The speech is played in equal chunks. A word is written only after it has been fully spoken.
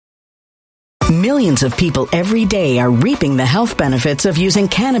Millions of people every day are reaping the health benefits of using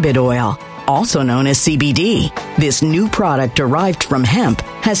cannabis oil, also known as CBD. This new product derived from hemp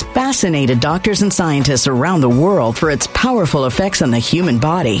has fascinated doctors and scientists around the world for its powerful effects on the human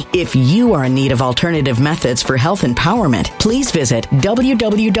body. If you are in need of alternative methods for health empowerment, please visit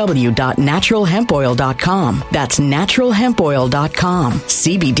www.naturalhempoil.com. That's naturalhempoil.com.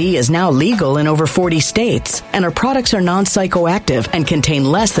 CBD is now legal in over 40 states, and our products are non-psychoactive and contain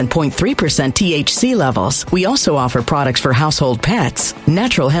less than 0.3% THC levels. We also offer products for household pets.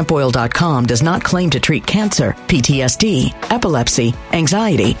 Naturalhempoil.com does not claim to treat cancer, PTSD, epilepsy,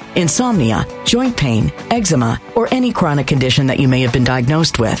 anxiety, insomnia, joint pain, eczema, or any chronic condition that you may have been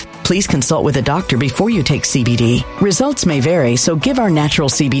diagnosed with. Please consult with a doctor before you take CBD. Results may vary, so give our natural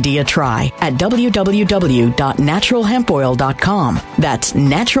CBD a try at www.naturalhempoil.com. That's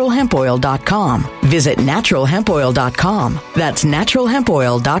naturalhempoil.com. Visit naturalhempoil.com. That's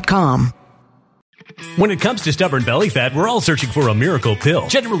naturalhempoil.com. When it comes to stubborn belly fat, we're all searching for a miracle pill.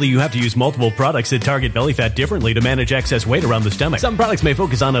 Generally, you have to use multiple products that target belly fat differently to manage excess weight around the stomach. Some products may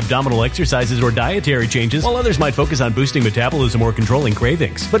focus on abdominal exercises or dietary changes, while others might focus on boosting metabolism or controlling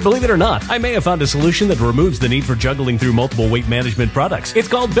cravings. But believe it or not, I may have found a solution that removes the need for juggling through multiple weight management products. It's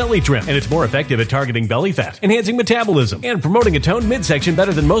called Belly Trim, and it's more effective at targeting belly fat, enhancing metabolism, and promoting a toned midsection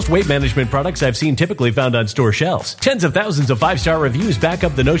better than most weight management products I've seen typically found on store shelves. Tens of thousands of 5-star reviews back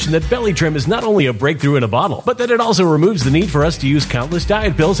up the notion that Belly Trim is not only a breakthrough in a bottle, but that it also removes the need for us to use countless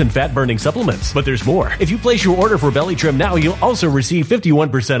diet pills and fat-burning supplements. But there's more. If you place your order for Belly Trim now, you'll also receive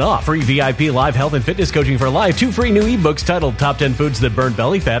 51% off, free VIP live health and fitness coaching for life, 2 free new ebooks titled Top 10 Foods That Burn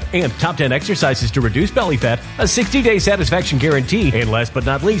Belly Fat and Top 10 Exercises to Reduce Belly Fat, a 60-day satisfaction guarantee, and last but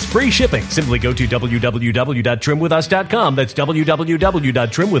not least, free shipping. Simply go to www.trimwithus.com. That's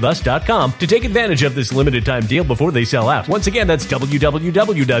www.trimwithus.com to take advantage of this limited time deal before they sell out. Once again, that's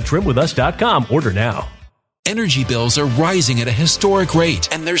www.trimwithus.com. Order now. Energy bills are rising at a historic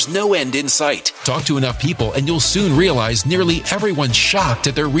rate, and there's no end in sight. Talk to enough people, and you'll soon realize nearly everyone's shocked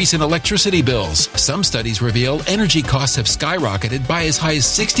at their recent electricity bills. Some studies reveal energy costs have skyrocketed by as high as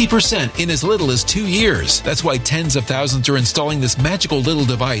 60% in as little as 2 years. That's why tens of thousands are installing this magical little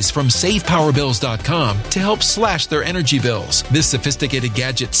device from SavePowerBills.com to help slash their energy bills. This sophisticated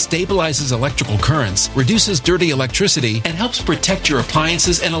gadget stabilizes electrical currents, reduces dirty electricity, and helps protect your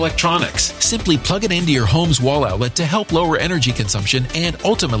appliances and electronics. Simply plug it into your home's wall outlet to help lower energy consumption and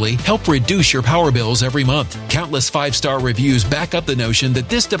ultimately help reduce your power bills every month. Countless 5-star reviews back up the notion that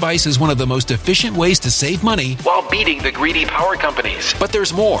this device is one of the most efficient ways to save money while beating the greedy power companies. But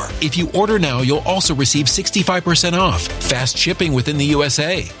there's more. If you order now, you'll also receive 65% off, fast shipping within the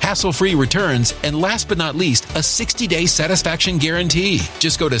USA, hassle-free returns, and last but not least, a 60-day satisfaction guarantee.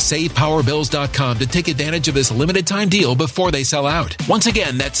 Just go to SavePowerBills.com to take advantage of this limited time deal before they sell out. Once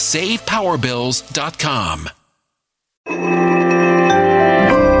again, that's SavePowerBills.com.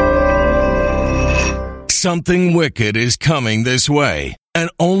 Something wicked is coming this way,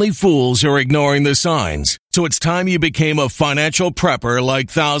 and only fools are ignoring the signs. So it's time you became a financial prepper like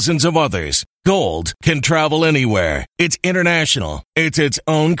thousands of others. Gold can travel anywhere. It's international. It's its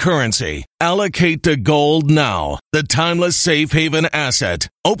own currency. Allocate to gold now, the timeless safe haven asset.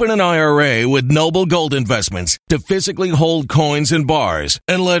 Open an IRA with Noble Gold Investments to physically hold coins and bars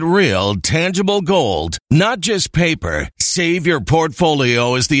and let real, tangible gold, not just paper, save your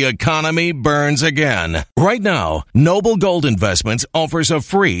portfolio as the economy burns again. Right now, Noble Gold Investments offers a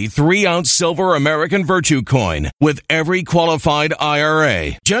free 3-ounce silver American Virtue coin with every qualified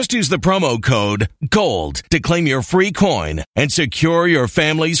IRA. Just use the promo code GOLD to claim your free coin and secure your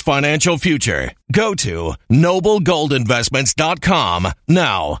family's financial future. Go to noblegoldinvestments.com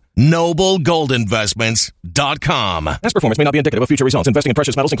now. noblegoldinvestments.com. Past performance may not be indicative of future results. Investing in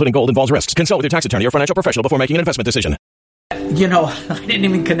precious metals, including gold, involves risks. Consult with your tax attorney or financial professional before making an investment decision. You know, I didn't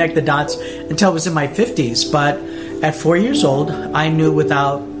even connect the dots until I was in my 50s. But at 4 years old, I knew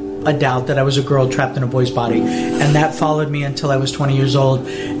without a doubt that I was a girl trapped in a boy's body. And that followed me until I was 20 years old.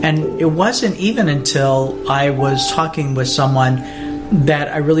 And it wasn't even until I was talking with someone that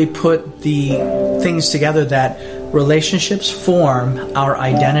I really put the things together that relationships form our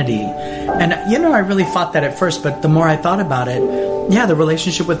identity. And, you know, I really thought that at first, but the more I thought about it, yeah, the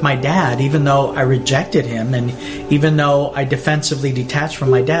relationship with my dad, even though I rejected him and even though I defensively detached from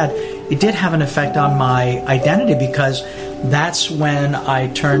my dad, it did have an effect on my identity because that's when I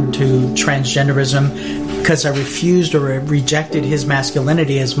turned to transgenderism because I refused or rejected his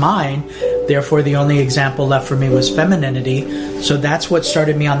masculinity as mine. Therefore, the only example left for me was femininity. So that's what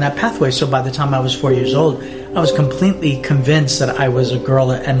started me on that pathway. So by the time I was 4 years old, I was completely convinced that I was a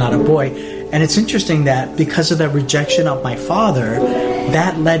girl and not a boy. And it's interesting that because of the rejection of my father,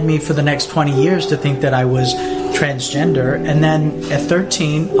 that led me for the next 20 years to think that I was transgender. And then at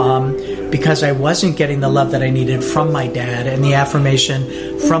 13, because I wasn't getting the love that I needed from my dad and the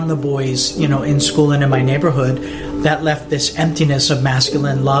affirmation from the boys, in school and in my neighborhood, that left this emptiness of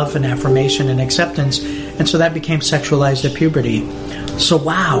masculine love and affirmation and acceptance. And so that became sexualized at puberty. So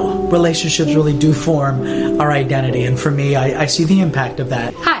wow, relationships really do form our identity. And for me, I see the impact of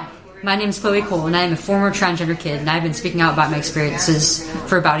that. Hi, my name is Chloe Cole, and I am a former transgender kid, and I've been speaking out about my experiences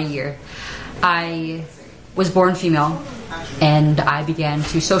for about a year. I was born female, and I began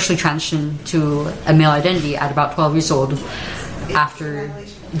to socially transition to a male identity at about 12 years old after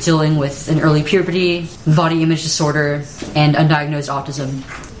dealing with an early puberty, body image disorder, and undiagnosed autism.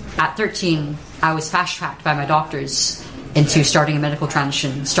 At 13, I was fast-tracked by my doctors into starting a medical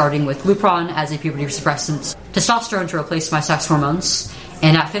transition, starting with Lupron as a puberty suppressant, testosterone to replace my sex hormones,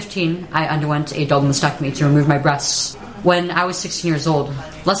 and at 15, I underwent a double mastectomy to remove my breasts. When I was 16 years old,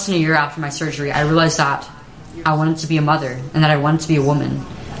 less than a year after my surgery, I realized that I wanted to be a mother, and that I wanted to be a woman,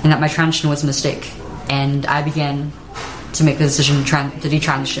 and that my transition was a mistake. And I began to make the decision to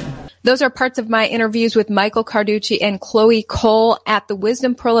detransition. Those are parts of my interviews with Michael Carducci and Chloe Cole at the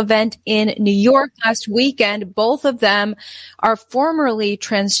Wisdom Pearl event in New York last weekend. Both of them are formerly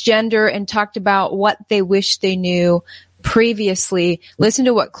transgender and talked about what they wish they knew previously. Listen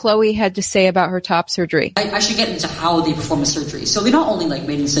to what Chloe had to say about her top surgery. I should get into how they perform the surgery. So they not only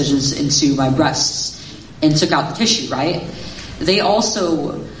made incisions into my breasts and took out the tissue, right? They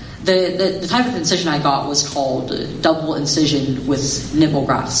also, the type of incision I got was called double incision with nipple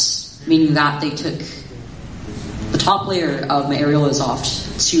grafts, meaning that they took the top layer of my areolas off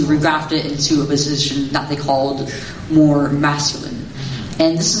to regraft it into a position that they called more masculine.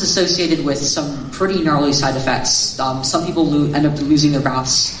 And this is associated with some pretty gnarly side effects. Some people end up losing their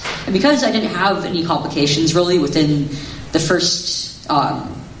grafts. And because I didn't have any complications really within the first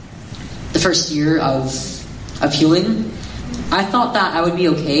year of healing, I thought that I would be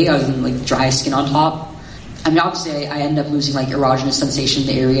okay other than dry skin on top. I mean, obviously I ended up losing erogenous sensation in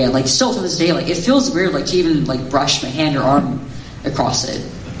the area. Still to this day, it feels weird to even brush my hand or arm across it.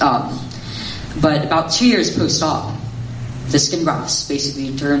 But about 2 years post-op, the skin grafts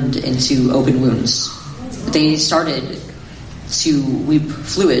basically turned into open wounds. They started to weep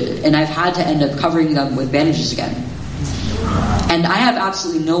fluid, and I've had to end up covering them with bandages again. And I have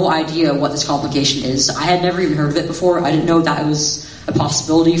absolutely no idea what this complication is. I had never even heard of it before. I didn't know that it was a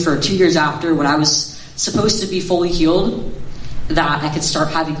possibility for 2 years after, when I was supposed to be fully healed, that I could start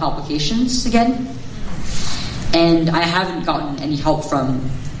having complications again. And I haven't gotten any help from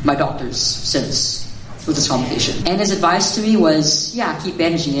my doctors since with this complication. And his advice to me was, keep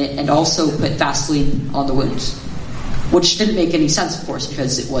bandaging it and also put Vaseline on the wound. Which didn't make any sense, of course,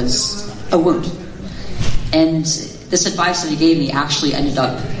 because it was a wound. And this advice that he gave me actually ended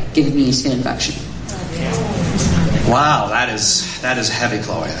up giving me a skin infection. Wow, that is heavy,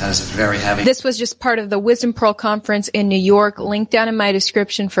 Chloe. That is very heavy. This was just part of the Wisdom Pearl conference in New York. Link down in my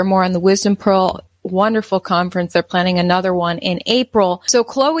description for more on the Wisdom Pearl wonderful conference. They're planning another one in April. So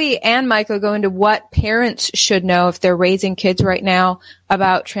Chloe and Michael go into what parents should know if they're raising kids right now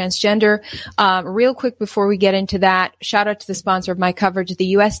about transgender. Real quick before we get into that, shout out to the sponsor of my coverage. The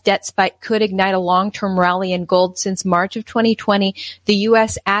U.S. debt spike could ignite a long-term rally in gold. Since March of 2020, the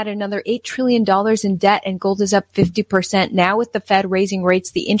U.S. added another $8 trillion in debt, and gold is up 50%. Now with the Fed raising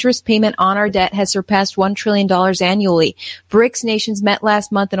rates, the interest payment on our debt has surpassed $1 trillion annually. BRICS nations met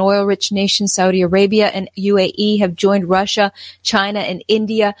last month, and oil-rich nations Saudi Arabia and UAE have joined Russia, China, and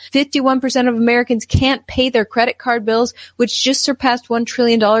India. 51% of Americans can't pay their credit card bills, which just surpassed $1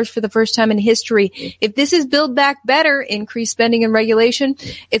 trillion for the first time in history. If this is Build Back Better, increased spending and regulation,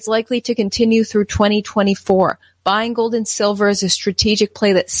 it's likely to continue through 2024. Buying gold and silver is a strategic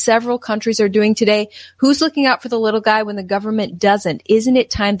play that several countries are doing today. Who's looking out for the little guy when the government doesn't? Isn't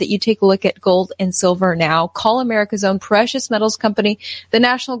it time that you take a look at gold and silver now? Call America's own precious metals company, the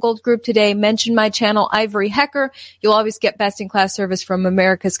National Gold Group, today. Mention my channel, Ivory Hecker. You'll always get best-in-class service from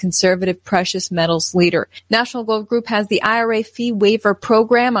America's conservative precious metals leader. National Gold Group has the IRA fee waiver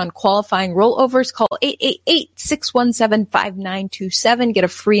program on qualifying rollovers. Call 888-617-5927. Get a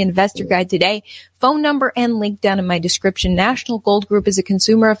free investor guide today. Phone number and link down in my description. National Gold Group is a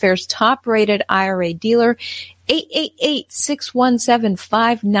Consumer Affairs top-rated IRA dealer.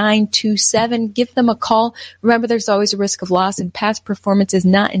 888-617-5927. Give them a call. Remember, there's always a risk of loss, and past performance is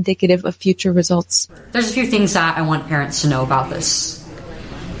not indicative of future results. There's a few things that I want parents to know about this.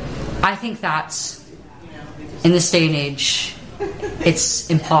 I think that in this day and age, it's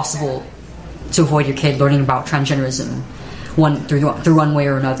impossible to avoid your kid learning about transgenderism. through one way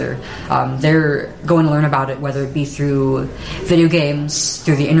or another. They're going to learn about it, whether it be through video games,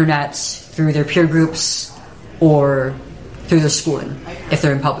 through the internet, through their peer groups, or through their schooling, if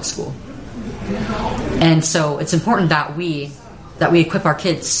they're in public school. And so it's important that we equip our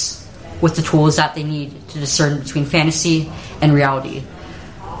kids with the tools that they need to discern between fantasy and reality,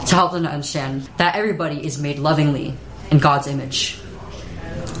 to help them to understand that everybody is made lovingly in God's image,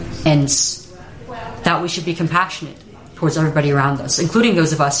 and that we should be compassionate towards everybody around us, including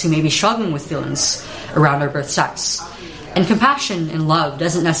those of us who may be struggling with feelings around our birth sex. And compassion and love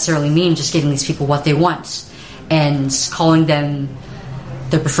doesn't necessarily mean just giving these people what they want and calling them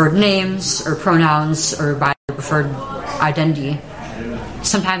their preferred names or pronouns or by their preferred identity.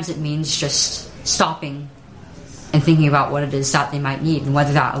 Sometimes it means just stopping and thinking about what it is that they might need and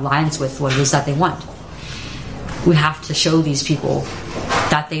whether that aligns with what it is that they want. We have to show these people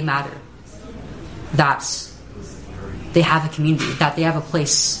that they matter, that they have a community, that they have a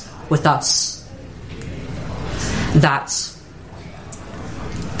place with us, that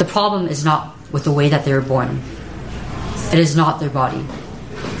the problem is not with the way that they were born. It is not their body.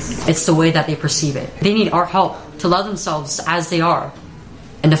 It's the way that they perceive it. They need our help to love themselves as they are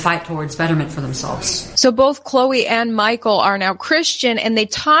and to fight towards betterment for themselves. So both Chloe and Michael are now Christian, and they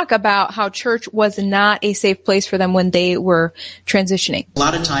talk about how church was not a safe place for them when they were transitioning. A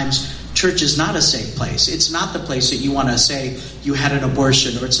lot of times, church is not a safe place. It's not the place that you want to say you had an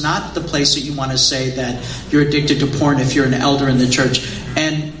abortion, or it's not the place that you want to say that you're addicted to porn if you're an elder in the church.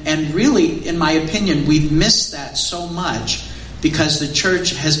 And really, in my opinion, we've missed that so much because the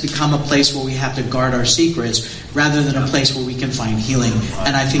church has become a place where we have to guard our secrets rather than a place where we can find healing.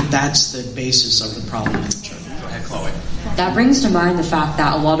 And I think that's the basis of the problem in the church. Go ahead, Chloe. That brings to mind the fact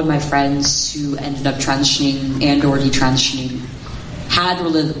that a lot of my friends who ended up transitioning and or detransitioning had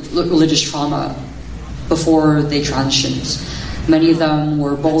religious trauma before they transitioned. Many of them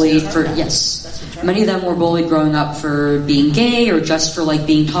were bullied Many of them were bullied growing up for being gay or just for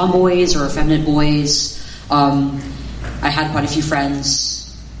being tomboys or effeminate boys. I had quite a few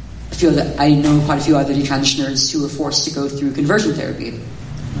friends, I know quite a few other detransitioners who were forced to go through conversion therapy.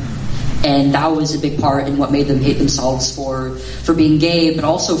 And that was a big part in what made them hate themselves for being gay, but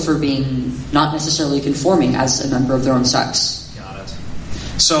also for being not necessarily conforming as a member of their own sex. Got it.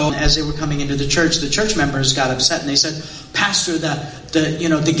 So as they were coming into the church members got upset and they said, "Pastor,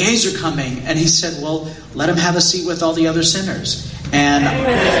 the gays are coming." And he said, "Well, let them have a seat with all the other sinners." And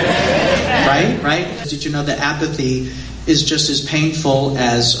right? Did you know that apathy is just as painful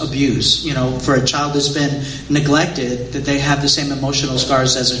as abuse? For a child that's been neglected, that they have the same emotional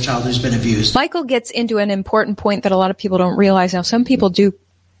scars as a child who's been abused. Michael gets into an important point that a lot of people don't realize. Now, some people do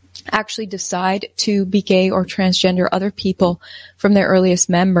actually decide to be gay or transgender. Other people, from their earliest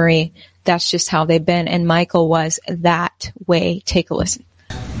memory, that's just how they've been. And Michael was that way. Take a listen.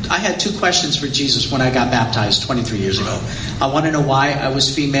 I had two questions for Jesus when I got baptized 23 years ago. I want to know why I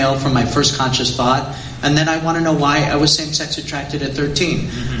was female from my first conscious thought, and then I want to know why I was same-sex attracted at 13.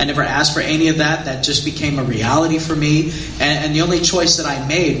 I never asked for any of that. That just became a reality for me, and the only choice that I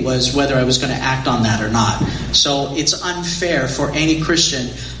made was whether I was going to act on that or not. So it's unfair for any Christian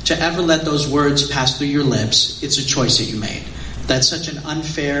to ever let those words pass through your lips. It's a choice that you made. That's such an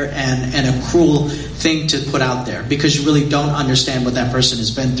unfair and a cruel thing to put out there because you really don't understand what that person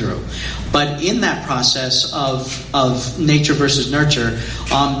has been through. But in that process of nature versus nurture,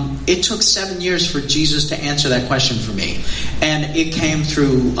 it took 7 years for Jesus to answer that question for me. And it came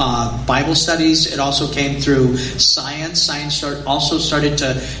through Bible studies. It also came through science. Science also started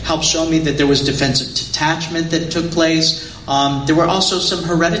to help show me that there was defensive detachment that took place. There were also some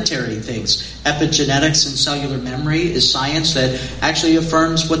hereditary things. Epigenetics and cellular memory is science that actually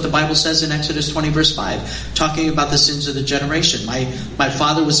affirms what the Bible says in Exodus 20, verse 5, talking about the sins of the generation. My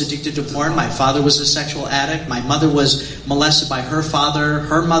father was addicted to porn. My father was a sexual addict. My mother was molested by her father.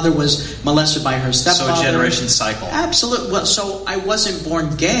 Her mother was molested by her stepfather. So a generation cycle. Absolutely. Well, so I wasn't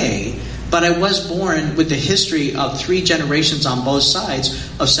born gay, but I was born with the history of 3 generations on both sides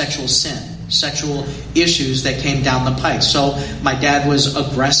of sexual sin. Sexual issues that came down the pike. So my dad was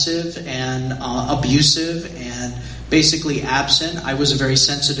aggressive and abusive and basically absent. I was a very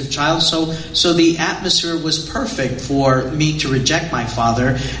sensitive child. So the atmosphere was perfect for me to reject my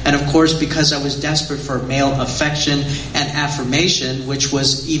father. And of course, because I was desperate for male affection and affirmation, which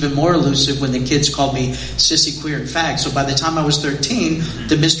was even more elusive when the kids called me sissy, queer, and fag. So by the time I was 13,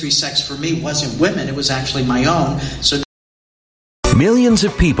 the mystery sex for me wasn't women. It was actually my own. So Millions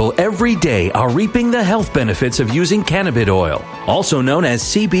of people every day are reaping the health benefits of using cannabis oil, also known as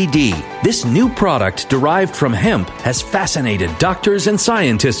CBD. This new product derived from hemp has fascinated doctors and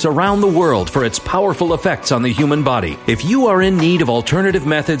scientists around the world for its powerful effects on the human body. If you are in need of alternative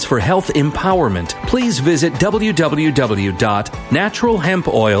methods for health empowerment, please visit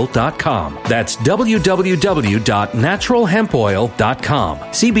www.naturalhempoil.com. That's www.naturalhempoil.com.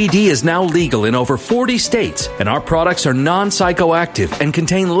 CBD is now legal in over 40 states, and our products are non-psychoactive and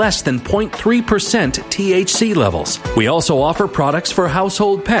contain less than 0.3% THC levels. We also offer products for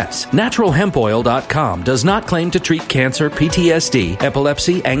household pets. Naturalhempoil.com does not claim to treat cancer, PTSD,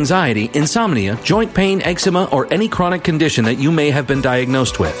 epilepsy, anxiety, insomnia, joint pain, eczema, or any chronic condition that you may have been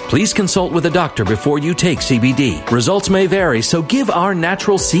diagnosed with. Please consult with a doctor before you take CBD. Results may vary, so give our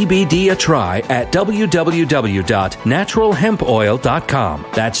natural CBD a try at www.naturalhempoil.com.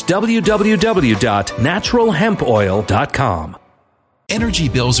 That's www.naturalhempoil.com. Energy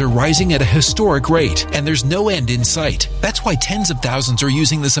bills are rising at a historic rate, and there's no end in sight. That's why tens of thousands are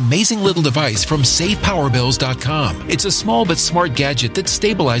using this amazing little device from SavePowerBills.com. It's a small but smart gadget that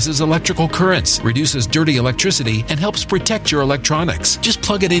stabilizes electrical currents, reduces dirty electricity, and helps protect your electronics. Just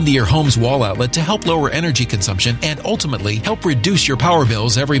plug it into your home's wall outlet to help lower energy consumption and ultimately help reduce your power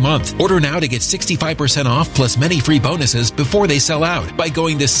bills every month. Order now to get 65% off plus many free bonuses before they sell out by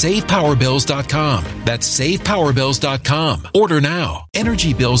going to SavePowerBills.com. That's SavePowerBills.com. Order now.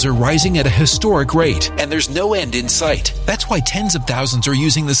 Energy bills are rising at a historic rate, and there's no end in sight. That's why tens of thousands are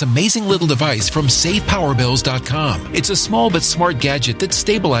using this amazing little device from SavePowerBills.com. It's a small but smart gadget that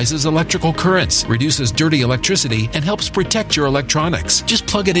stabilizes electrical currents, reduces dirty electricity, and helps protect your electronics. Just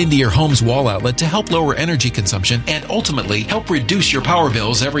plug it into your home's wall outlet to help lower energy consumption and ultimately help reduce your power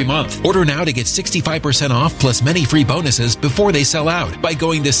bills every month. Order now to get 65% off plus many free bonuses before they sell out by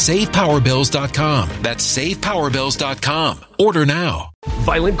going to SavePowerBills.com. That's SavePowerBills.com. Order now.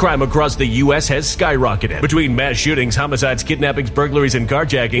 Violent crime across the U.S. has skyrocketed. Between mass shootings, homicides, kidnappings, burglaries, and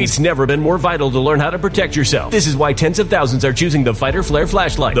carjackings, it's never been more vital to learn how to protect yourself. This is why tens of thousands are choosing the Fighter Flare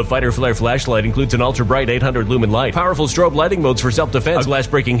flashlight. The Fighter Flare flashlight includes an ultra-bright 800-lumen light, powerful strobe lighting modes for self-defense, a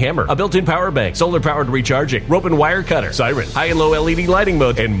glass-breaking hammer, a built-in power bank, solar-powered recharging, rope and wire cutter, siren, high and low LED lighting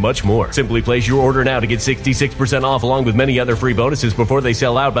mode, and much more. Simply place your order now to get 66% off along with many other free bonuses before they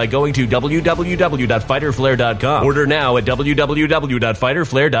sell out by going to www.fighterflare.com. Order now at www.fighterflare.com.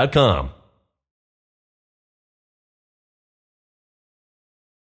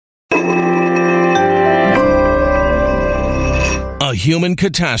 A human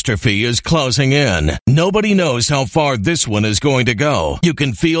catastrophe is closing in. Nobody knows how far this one is going to go. You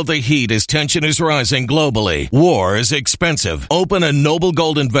can feel the heat as tension is rising globally. War is expensive. Open a Noble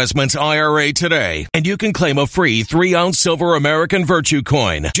Gold Investments IRA today, and you can claim a free 3-ounce silver American Virtue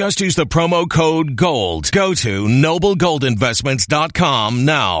coin. Just use the promo code GOLD. Go to noblegoldinvestments.com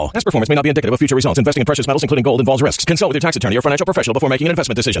now. Past performance may not be indicative of future results. Investing in precious metals, including gold, involves risks. Consult with your tax attorney or financial professional before making an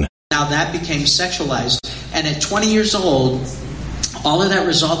investment decision. Now that became sexualized, and at 20 years old, all of that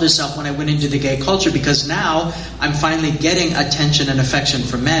resolved itself when I went into the gay culture, because now I'm finally getting attention and affection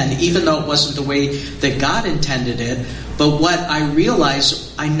from men, even though it wasn't the way that God intended it. But what I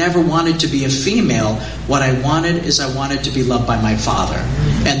realized, I never wanted to be a female. What I wanted to be loved by my father.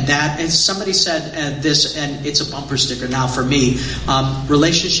 And that, and somebody said this, and it's a bumper sticker now for me,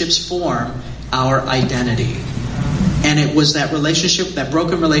 relationships form our identity. And it was that relationship, that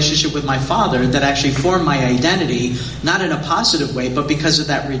broken relationship with my father, that actually formed my identity, not in a positive way, but because of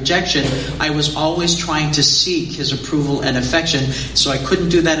that rejection, I was always trying to seek his approval and affection. So I couldn't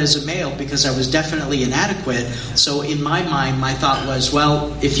do that as a male because I was definitely inadequate. So in my mind, my thought was,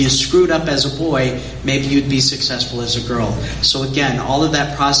 well, if you screwed up as a boy, maybe you'd be successful as a girl. So again, all of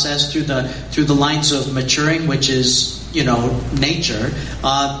that process through the lines of maturing, which is, nature.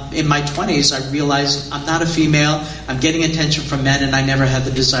 In my 20s, I realized I'm not a female. I'm getting attention from men, and I never had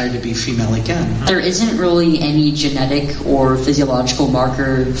the desire to be female again. There isn't really any genetic or physiological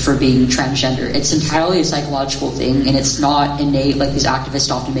marker for being transgender. It's entirely a psychological thing, and it's not innate like these activists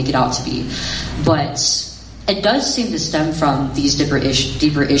often make it out to be. But it does seem to stem from these deeper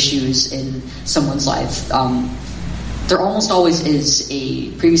issues in someone's life. There almost always is a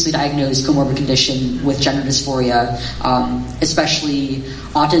previously diagnosed comorbid condition with gender dysphoria, especially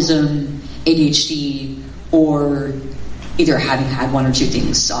autism, ADHD, or either having had one or two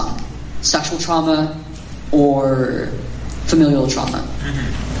things, sexual trauma or familial trauma.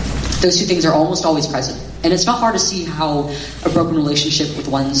 Those two things are almost always present. And it's not hard to see how a broken relationship with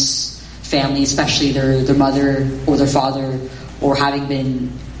one's family, especially their mother or their father, or having been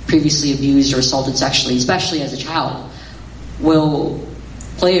previously abused or assaulted sexually, especially as a child, will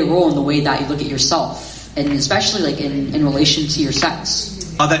play a role in the way that you look at yourself and especially like in relation to your sex.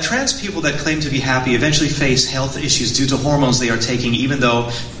 That trans people that claim to be happy eventually face health issues due to hormones they are taking, even though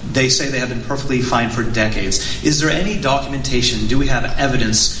they say they have been perfectly fine for decades. Is there any documentation? Do we have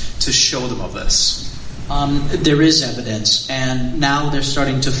evidence to show them of this? There is evidence, and now they're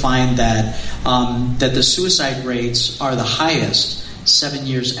starting to find that that the suicide rates are the highest 7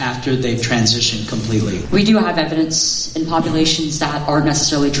 years after they've transitioned completely. We do have evidence in populations that aren't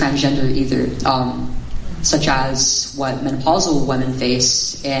necessarily transgender either. Such as what menopausal women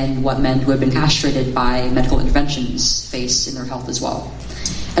face and what men who have been castrated by medical interventions face in their health as well.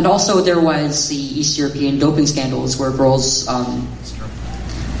 And also there was the East European doping scandals where girls,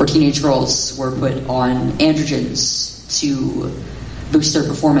 where teenage girls were put on androgens to boost their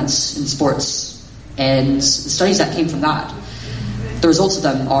performance in sports. And the studies that came from that, the results of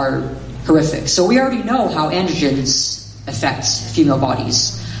them are horrific. So we already know how androgens affect female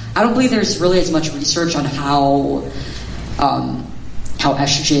bodies. I don't believe there's really as much research on how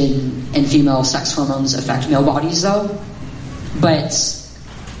estrogen and female sex hormones affect male bodies, though. But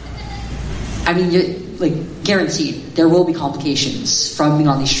I mean, like guaranteed, there will be complications from being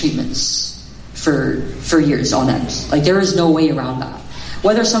on these treatments for years on end. Like there is no way around that.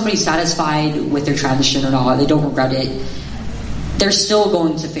 Whether somebody's satisfied with their transition or not, they don't regret it, they're still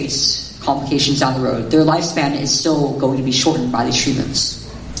going to face complications down the road. Their lifespan is still going to be shortened by these treatments.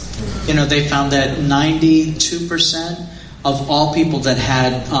 You know, they found that 92% of all people that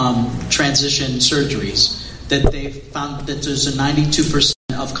had transition surgeries, that they found that there's a 92%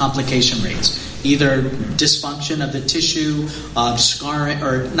 of complication rates, either dysfunction of the tissue, scarring,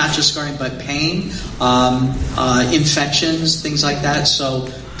 or not just scarring, but pain, infections, things like that. So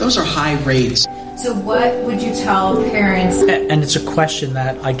those are high rates. So what would you tell parents? And it's a question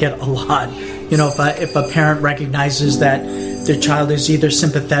that I get a lot. You know, if a parent recognizes that their child is either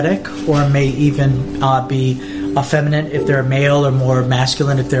sympathetic or may even be effeminate if they're a male or more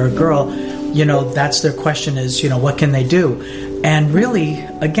masculine if they're a girl, you know, that's their question is, you know, what can they do? And really,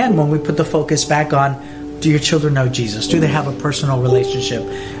 again, when we put the focus back on, do your children know Jesus? Do they have a personal relationship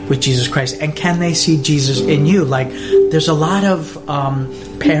with Jesus Christ? And can they see Jesus in you? Like, there's a lot of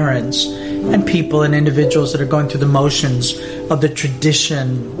parents and people and individuals that are going through the motions of the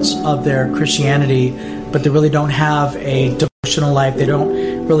traditions of their Christianity, but they really don't have a devotional life. They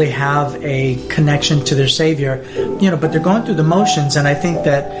don't really have a connection to their Savior, you know, but they're going through the motions. And I think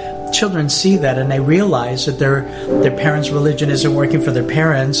that children see that and they realize that their parents' religion isn't working for their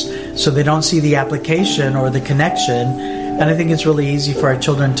parents, so they don't see the application or the connection. And I think it's really easy for our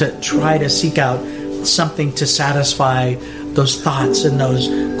children to try to seek out something to satisfy those thoughts and those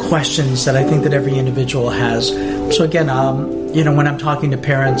questions that I think that every individual has. So again, you know, when I'm talking to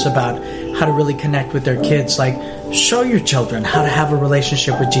parents about how to really connect with their kids, like, show your children how to have a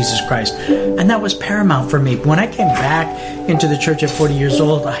relationship with Jesus Christ. And that was paramount for me. When I came back into the church at 40 years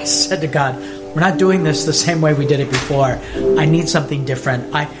old, I said to God, we're not doing this the same way we did it before. I need something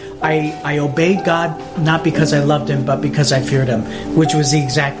different. I obeyed God not because I loved Him, but because I feared Him, which was the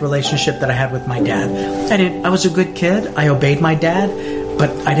exact relationship that I had with my dad. I was a good kid. I obeyed my dad, but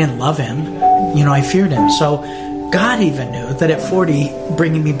I didn't love him. You know, I feared him. So God even knew that at 40,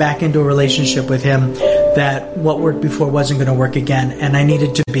 bringing me back into a relationship with Him, that what worked before wasn't going to work again. And I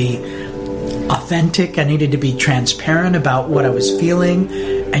needed to be authentic. I needed to be transparent about what I was feeling.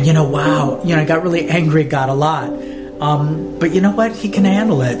 And I got really angry at God a lot. But you know what? He can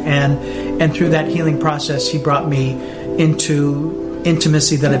handle it. And through that healing process, He brought me into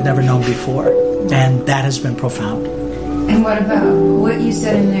intimacy that I'd never known before. And that has been profound. And what about what you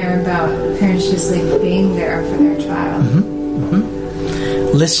said in there about parents just like being there for their child?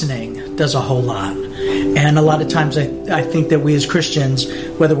 Listening does a whole lot. And a lot of times I think that we as Christians,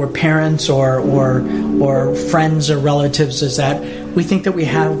 whether we're parents or friends or relatives, is that we think that we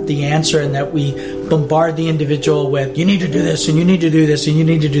have the answer and that we bombard the individual with, you need to do this and you need to do this and you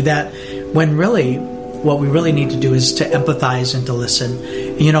need to do that, when really what we really need to do is to empathize and to listen.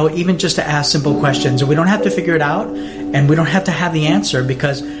 You know, even just to ask simple questions. And we don't have to figure it out and we don't have to have the answer,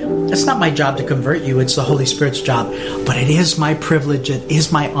 because it's not my job to convert you. It's the Holy Spirit's job. But it is my privilege, it is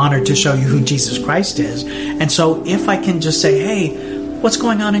my honor to show you who Jesus Christ is. And so if I can just say, hey, what's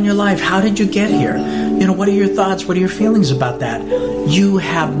going on in your life? How did you get here? You know, what are your thoughts? What are your feelings about that? You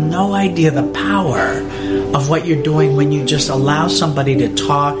have no idea the power of what you're doing when you just allow somebody to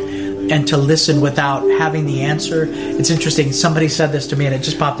talk and to listen without having the answer. It's interesting. Somebody said this to me and it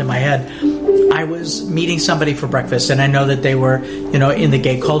just popped in my head. I was meeting somebody for breakfast, and I know that they were, in the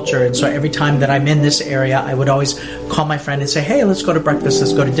gay culture. And so every time that I'm in this area, I would always call my friend and say, hey, let's go to breakfast,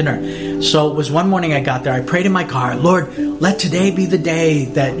 let's go to dinner. So it was one morning I got there, I prayed in my car, Lord, let today be the day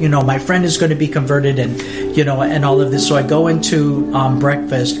that, my friend is going to be converted and, and all of this. So I go into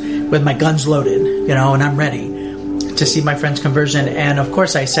breakfast with my guns loaded, and I'm ready to see my friend's conversion. And of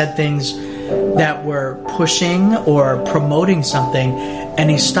course I said things that were pushing or promoting something, and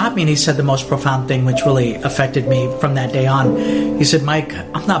he stopped me and he said the most profound thing, which really affected me from that day on. He said, Mike,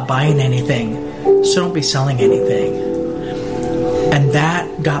 I'm not buying anything, so don't be selling anything. And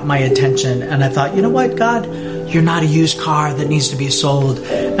that got my attention, and I thought, you know what, God, you're not a used car that needs to be sold,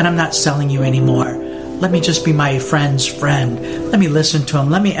 and I'm not selling you anymore. Let me just be my friend's friend. Let me listen to him.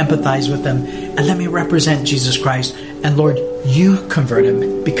 Let me empathize with him. And let me represent Jesus Christ. And Lord, you convert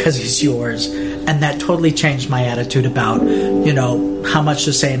him because he's yours. And that totally changed my attitude about, how much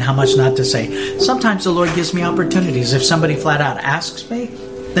to say and how much not to say. Sometimes the Lord gives me opportunities. If somebody flat out asks me,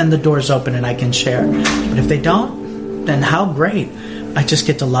 then the door's open and I can share. But if they don't, then how great. I just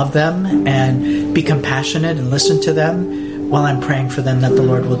get to love them and be compassionate and listen to them while I'm praying for them that the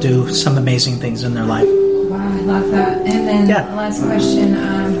Lord will do some amazing things in their life. Wow, I love that. And then last question.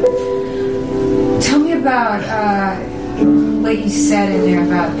 Tell me about what you said in there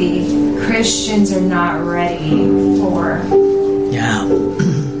about the Christians are not ready for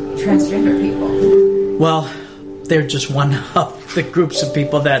transgender people. Well, they're just one of the groups of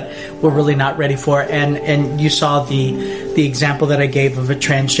people that we're really not ready for. And you saw the example that I gave of a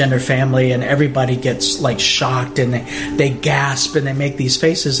transgender family, and everybody gets like shocked and they gasp and they make these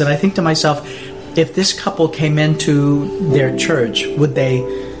faces. And I think to myself, if this couple came into their church, would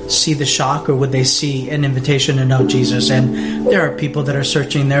they see the shock, or would they see an invitation to know Jesus? And there are people that are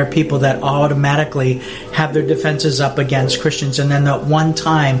searching. There are people that automatically have their defenses up against Christians. And then that one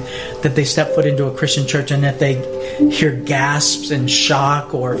time that they step foot into a Christian church and that they hear gasps and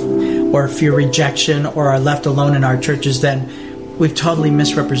shock or fear rejection or are left alone in our churches, then we've totally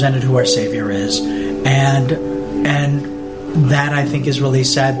misrepresented who our Savior is. And that, I think, is really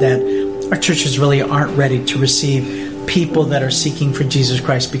sad, that our churches really aren't ready to receive people that are seeking for Jesus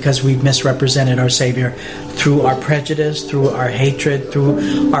Christ, because we've misrepresented our Savior through our prejudice, through our hatred,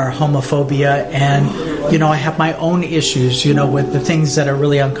 through our homophobia. And, I have my own issues, with the things that are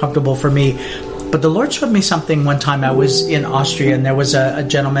really uncomfortable for me. But the Lord showed me something one time. I was in Austria, and there was a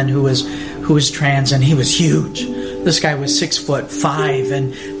gentleman who was trans, and he was huge. This guy was 6'5"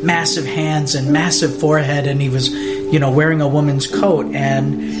 and massive hands and massive forehead, and he was, wearing a woman's coat.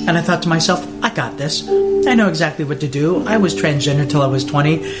 And I thought to myself, I got this. I know exactly what to do. I was transgender till I was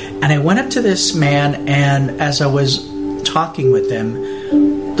 20, and I went up to this man, and as I was talking with him,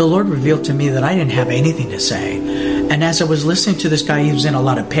 the Lord revealed to me that I didn't have anything to say. And as I was listening to this guy, he was in a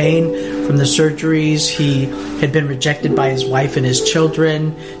lot of pain from the surgeries. He had been rejected by his wife and his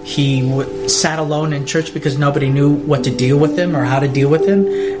children. He sat alone in church because nobody knew what to deal with him or how to deal with him.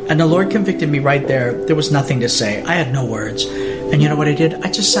 And the Lord convicted me right there. There was nothing to say. I had no words. And you know what I did? I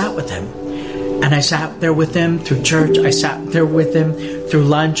just sat with him. And I sat there with him through church. I sat there with him through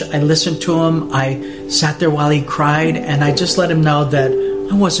lunch. I listened to him. I sat there while he cried. And I just let him know that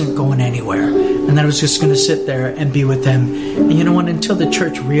I wasn't going anywhere. And that I was just going to sit there and be with him. And you know what? Until the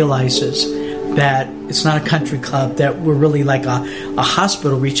church realizes that it's not a country club, that we're really like a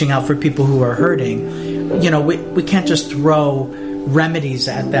hospital reaching out for people who are hurting, we can't just throw remedies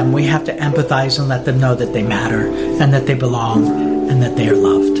at them. We have to empathize and let them know that they matter and that they belong and that they are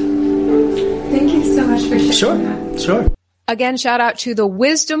loved. Thank you so much for sharing that. Sure. Again, shout out to the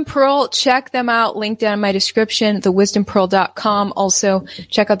Wisdom Pearl. Check them out. Link down in my description, thewisdompearl.com. Also,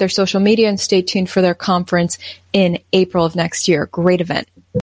 check out their social media and stay tuned for their conference in April of next year. Great event.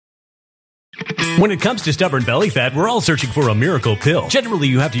 When it comes to stubborn belly fat, we're all searching for a miracle pill. Generally,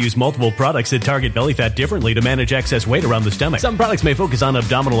 you have to use multiple products that target belly fat differently to manage excess weight around the stomach. Some products may focus on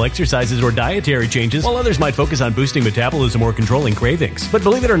abdominal exercises or dietary changes, while others might focus on boosting metabolism or controlling cravings. But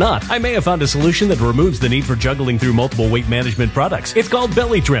believe it or not, I may have found a solution that removes the need for juggling through multiple weight management products. It's called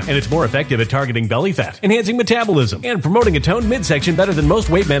Belly Trim, and it's more effective at targeting belly fat, enhancing metabolism, and promoting a toned midsection better than most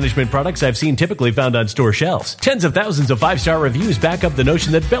weight management products I've seen typically found on store shelves. Tens of thousands of 5-star reviews back up the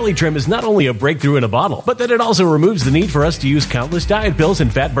notion that Belly Trim is not only a breakthrough in a bottle, but that it also removes the need for us to use countless diet pills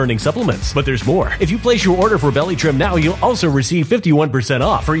and fat-burning supplements. But there's more. If you place your order for Belly Trim now, you'll also receive 51%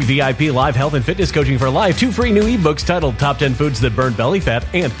 off, free VIP live health and fitness coaching for life, 2 free new ebooks titled Top 10 Foods That Burn Belly Fat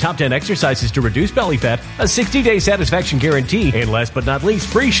and Top 10 Exercises to Reduce Belly Fat, a 60-day satisfaction guarantee, and last but not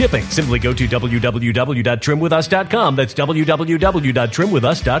least, free shipping. Simply go to www.trimwithus.com. That's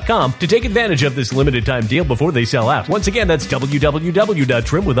www.trimwithus.com to take advantage of this limited time deal before they sell out. Once again, that's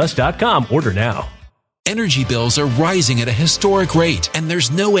www.trimwithus.com. Order now. now. Energy bills are rising at a historic rate, and there's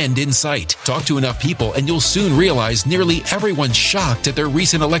no end in sight. Talk to enough people, and you'll soon realize nearly everyone's shocked at their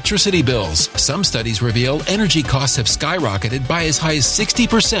recent electricity bills. Some studies reveal energy costs have skyrocketed by as high as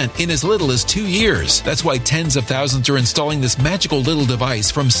 60% in as little as 2 years. That's why tens of thousands are installing this magical little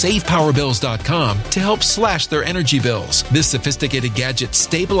device from SavePowerBills.com to help slash their energy bills. This sophisticated gadget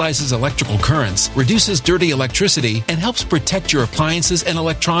stabilizes electrical currents, reduces dirty electricity, and helps protect your appliances and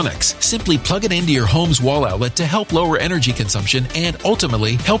electronics. Simply plug it into your home's wall outlet to help lower energy consumption and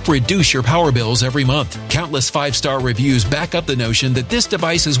ultimately help reduce your power bills every month. Countless 5-star reviews back up the notion that this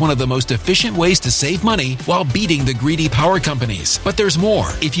device is one of the most efficient ways to save money while beating the greedy power companies. But there's more.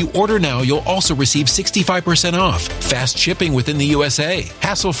 If you order now, you'll also receive 65% off, fast shipping within the USA,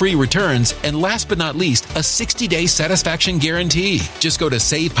 hassle-free returns, and last but not least, a 60-day satisfaction guarantee. Just go to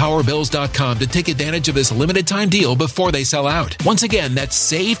SavePowerBills.com to take advantage of this limited time deal before they sell out. Once again, that's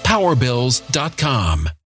SavePowerBills.com.